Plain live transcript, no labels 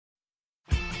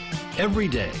Every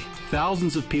day,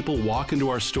 thousands of people walk into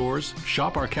our stores,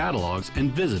 shop our catalogs,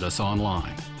 and visit us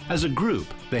online. As a group,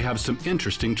 they have some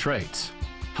interesting traits.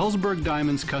 Helzberg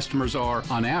Diamonds customers are,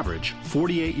 on average,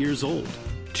 48 years old,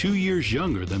 2 years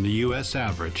younger than the U.S.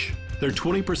 average. They're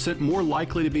 20% more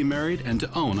likely to be married and to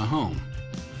own a home.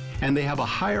 And they have a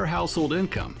higher household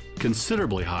income,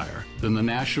 considerably higher than the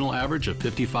national average of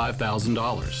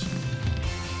 $55,000.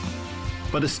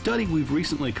 But a study we've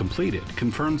recently completed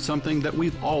confirmed something that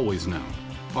we've always known.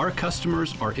 Our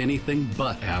customers are anything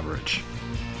but average.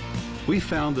 We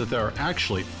found that there are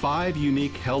actually 5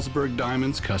 unique Helzberg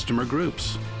Diamonds customer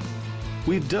groups.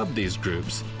 We've dubbed these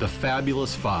groups the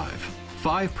Fabulous 5.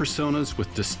 5 personas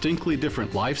with distinctly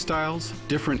different lifestyles,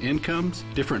 different incomes,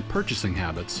 different purchasing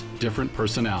habits, different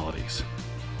personalities.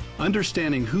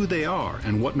 Understanding who they are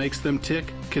and what makes them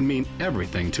tick can mean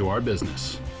everything to our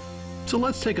business. So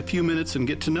let's take a few minutes and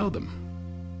get to know them.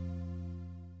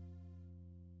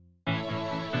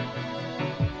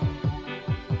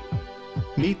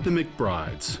 Meet the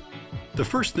McBrides. The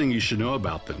first thing you should know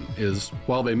about them is,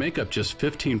 while they make up just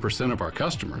 15% of our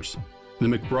customers, the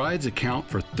McBrides account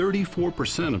for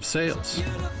 34% of sales.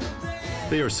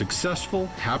 They are successful,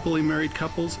 happily married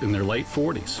couples in their late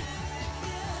 40s.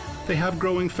 They have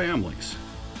growing families.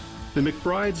 The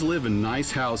McBrides live in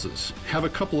nice houses, have a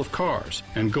couple of cars,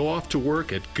 and go off to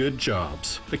work at good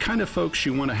jobs, the kind of folks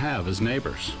you want to have as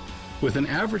neighbors. With an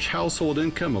average household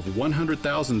income of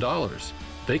 $100,000,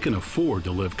 they can afford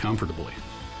to live comfortably.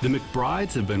 The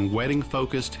McBrides have been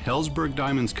wedding-focused Helzberg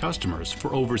Diamonds customers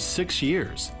for over 6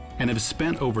 years and have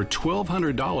spent over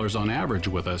 $1,200 on average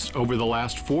with us over the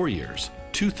last 4 years,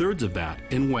 2/3 of that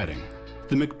in wedding.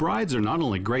 The McBrides are not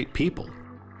only great people,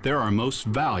 they're our most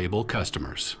valuable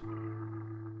customers.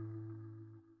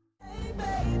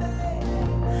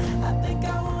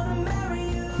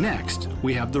 Next,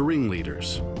 we have the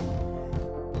ringleaders.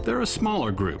 They're a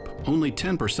smaller group, only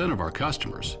 10% of our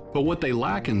customers, but what they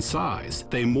lack in size,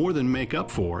 they more than make up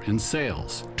for in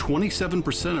sales.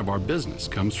 27% of our business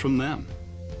comes from them.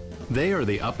 They are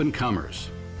the up-and-comers.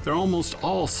 They're almost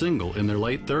all single in their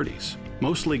late 30s,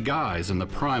 mostly guys in the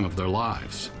prime of their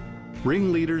lives.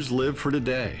 Ringleaders live for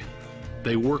today.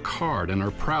 They work hard and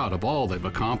are proud of all they've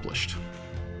accomplished.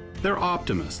 They're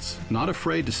optimists, not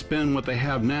afraid to spend what they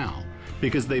have now,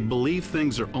 because they believe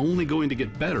things are only going to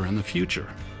get better in the future.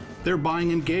 They're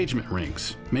buying engagement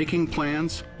rings, making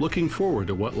plans, looking forward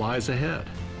to what lies ahead.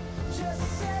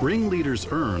 Ringleaders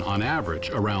earn, on average,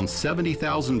 around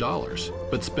 $70,000,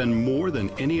 but spend more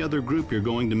than any other group you're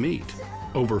going to meet.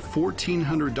 Over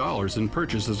 $1,400 in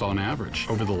purchases on average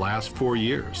over the last 4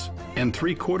 years, and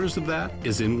 3/4 of that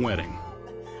is in wedding.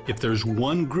 If there's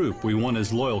one group we want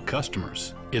as loyal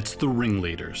customers, it's the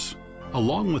ringleaders.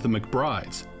 Along with the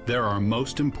McBrides, they're our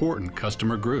most important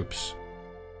customer groups.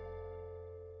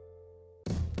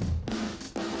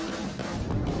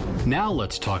 Now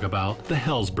let's talk about the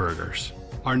Helzbergers.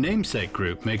 Our namesake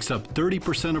group makes up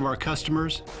 30% of our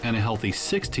customers and a healthy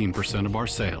 16% of our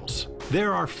sales.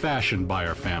 They're our fashion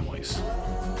buyer families.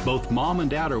 Both mom and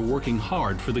dad are working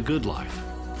hard for the good life.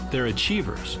 They're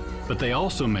achievers, but they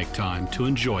also make time to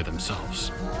enjoy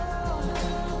themselves.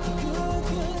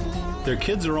 Their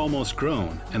kids are almost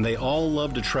grown, and they all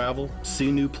love to travel,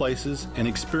 see new places, and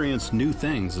experience new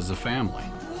things as a family.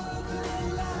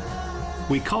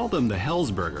 We call them the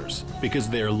Helzbergers because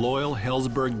they are loyal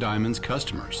Helzberg Diamonds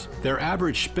customers. Their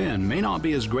average spend may not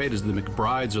be as great as the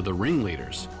McBrides or the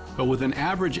ringleaders, but with an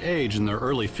average age in their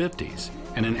early 50s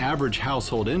and an average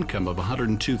household income of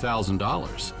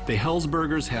 $102,000, the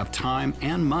Helzbergers have time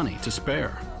and money to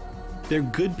spare. They're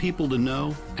good people to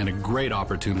know and a great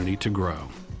opportunity to grow.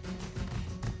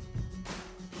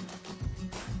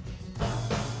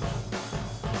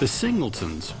 The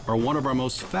Singletons are one of our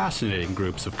most fascinating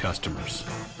groups of customers.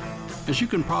 As you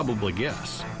can probably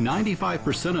guess,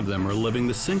 95% of them are living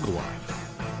the single life.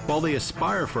 While they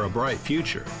aspire for a bright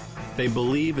future, they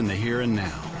believe in the here and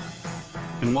now.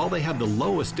 And while they have the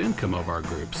lowest income of our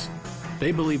groups,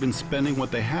 they believe in spending what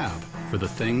they have for the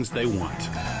things they want.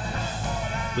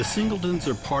 The Singletons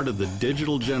are part of the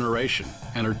digital generation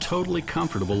and are totally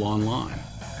comfortable online.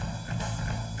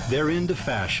 They're into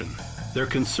fashion. They're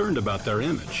concerned about their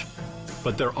image,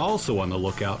 but they're also on the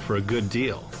lookout for a good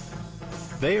deal.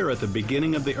 They are at the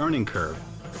beginning of the earning curve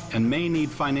and may need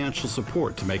financial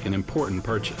support to make an important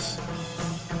purchase.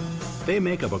 They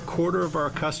make up 1/4 of our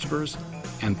customers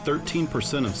and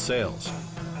 13% of sales,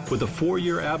 with a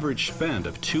 4-year average spend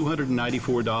of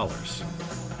 $294.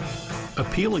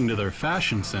 Appealing to their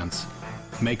fashion sense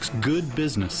makes good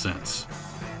business sense.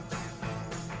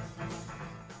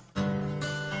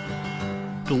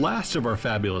 The last of our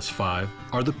Fabulous 5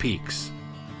 are the Peaks.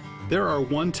 There are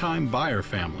one-time buyer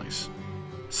families,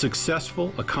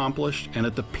 successful, accomplished, and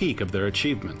at the peak of their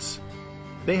achievements.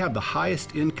 They have the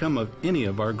highest income of any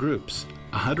of our groups,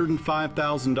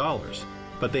 $105,000,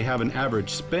 but they have an average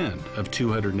spend of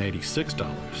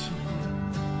 $286.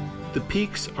 The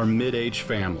peaks are mid-age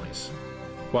families.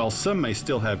 While some may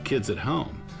still have kids at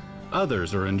home,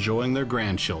 others are enjoying their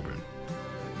grandchildren.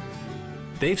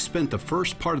 They've spent the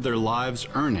first part of their lives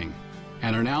earning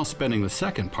and are now spending the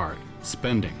second part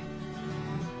spending.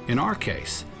 In our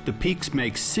case, the peaks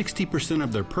make 60%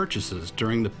 of their purchases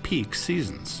during the peak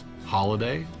seasons,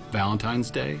 holiday,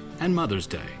 Valentine's Day, and Mother's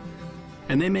Day.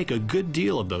 And they make a good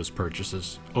deal of those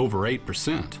purchases, over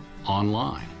 8%,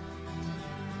 online.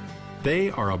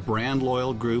 They are a brand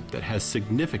loyal group that has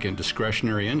significant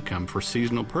discretionary income for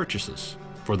seasonal purchases,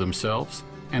 for themselves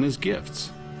and as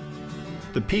gifts.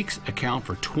 The peaks account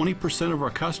for 20% of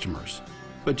our customers,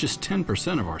 but just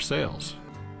 10% of our sales.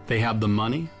 They have the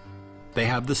money, they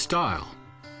have the style.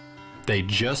 They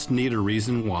just need a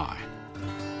reason why.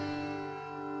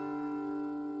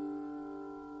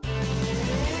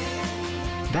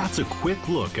 That's a quick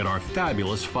look at our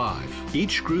fabulous 5.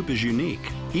 Each group is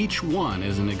unique. Each one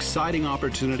is an exciting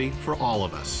opportunity for all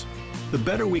of us. The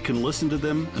better we can listen to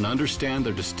them and understand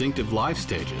their distinctive life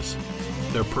stages,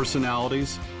 their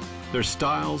personalities, their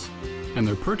styles, and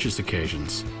their purchase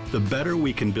occasions, the better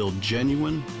we can build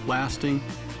genuine, lasting,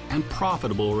 and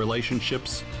profitable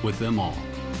relationships with them all.